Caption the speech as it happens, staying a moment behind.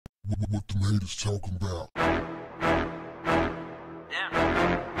what the haters talking about.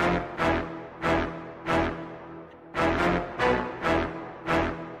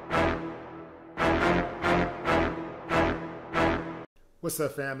 What's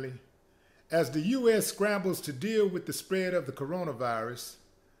up, family? As the U.S. scrambles to deal with the spread of the coronavirus,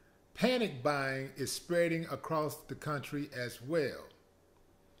 panic buying is spreading across the country as well.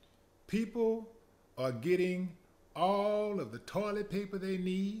 People are getting all of the toilet paper they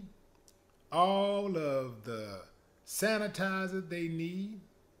need, all of the sanitizer they need.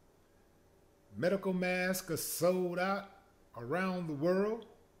 Medical masks are sold out around the world.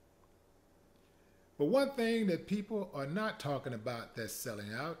 But one thing that people are not talking about that's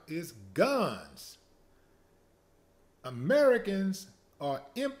selling out is guns. Americans are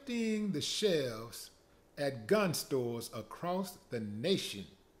emptying the shelves at gun stores across the nation,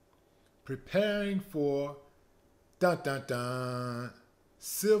 preparing for dun dun dun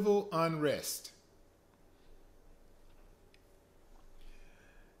civil unrest.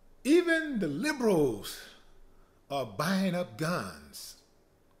 Even the liberals are buying up guns.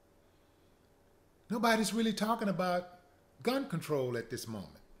 Nobody's really talking about gun control at this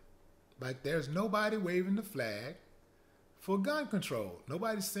moment. Like, there's nobody waving the flag for gun control.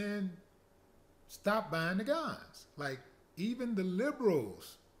 Nobody's saying stop buying the guns. Like, even the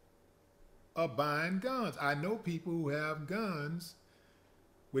liberals are buying guns. I know people who have guns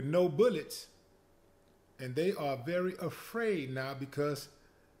with no bullets, and they are very afraid now because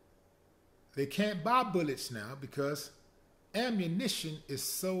they can't buy bullets now because ammunition is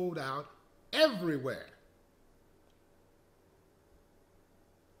sold out everywhere.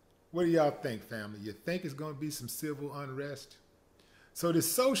 What do y'all think, family? You think it's going to be some civil unrest? So the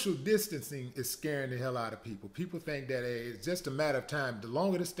social distancing is scaring the hell out of people. People think that it's just a matter of time. The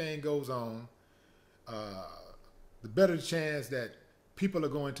longer this thing goes on, the better the chance that people are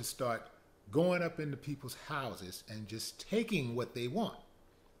going to start going up into people's houses and just taking what they want.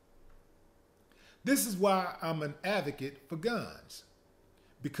 This is why I'm an advocate for guns,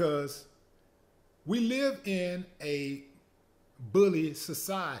 because we live in a bully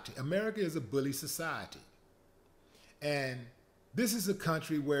society. America is a bully society. And this is a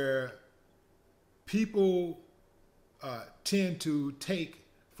country where people tend to take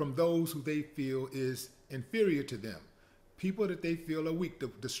from those who they feel is inferior to them, people that they feel are weak.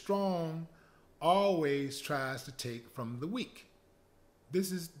 The strong always tries to take from the weak.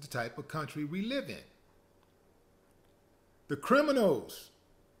 This is the type of country we live in. The criminals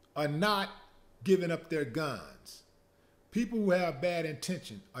are not giving up their guns. People who have bad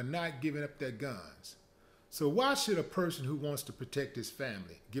intention are not giving up their guns. So why should a person who wants to protect his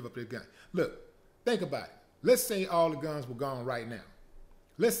family give up their gun? Look, think about it. Let's say all the guns were gone right now.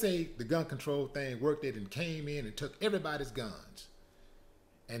 Let's say the gun control thing worked it and came in and took everybody's guns.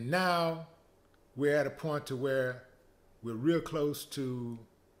 And now we're at a point to where we're real close to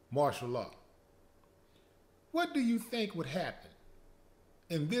martial law. What do you think would happen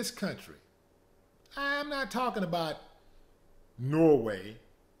in this country? I'm not talking about Norway.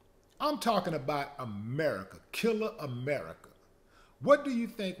 I'm talking about America, killer America. What do you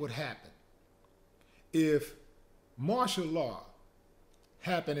think would happen if martial law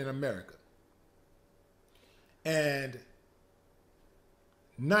happened in America and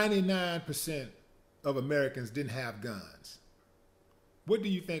 99% of Americans didn't have guns? What do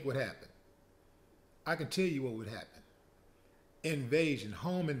you think would happen? I can tell you what would happen.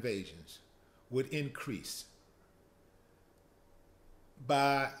 Home invasions would increase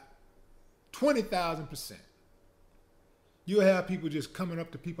by 20,000%. You'll have people just coming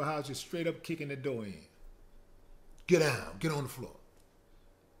up to people's houses, just straight up kicking the door in. Get down, get on the floor.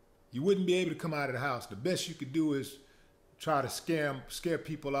 You wouldn't be able to come out of the house. The best you could do is try to scare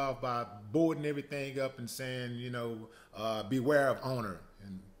people off by boarding everything up and saying, beware of honor,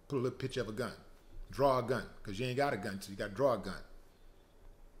 and put a little picture of a gun. Draw a gun, because you ain't got a gun, so you got to draw a gun.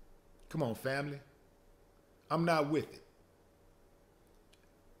 Come on, family. I'm not with it.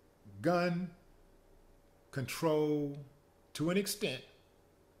 Gun control to an extent,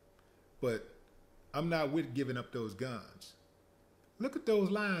 but I'm not with giving up those guns. Look at those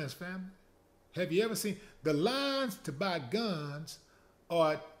lines, family. Have you ever seen the lines to buy guns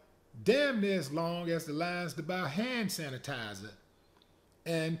are damn near as long as the lines to buy hand sanitizer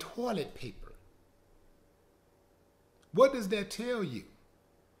and toilet paper? What does that tell you?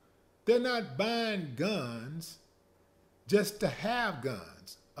 They're not buying guns just to have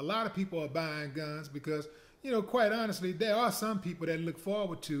guns. A lot of people are buying guns because, quite honestly, there are some people that look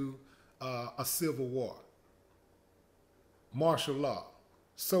forward to a civil war, martial law,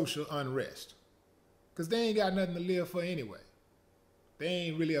 social unrest, because they ain't got nothing to live for anyway. They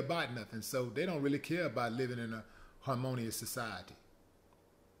ain't really about nothing, so they don't really care about living in a harmonious society.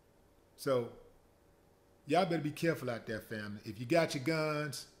 So y'all better be careful out there, family. If you got your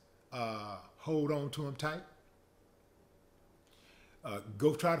guns, hold on to them tight.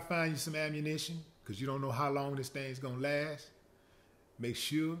 Go try to find you some ammunition, because you don't know how long this thing's going to last. Make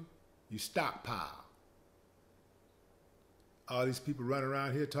sure you stockpile. All these people running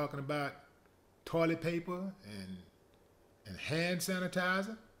around here talking about toilet paper and hand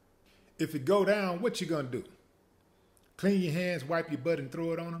sanitizer. If it go down, what you going to do? Clean your hands, wipe your butt, and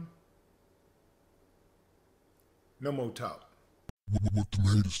throw it on them? No more talk. What the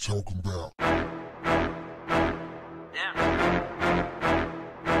haters talking about? Yeah.